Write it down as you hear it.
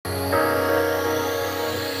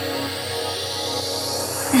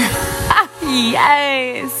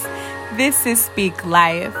Yes. This is Speak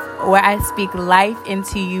Life, where I speak life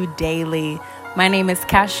into you daily. My name is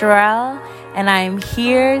Casherelle, and I am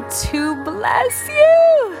here to bless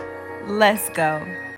you. Let's go.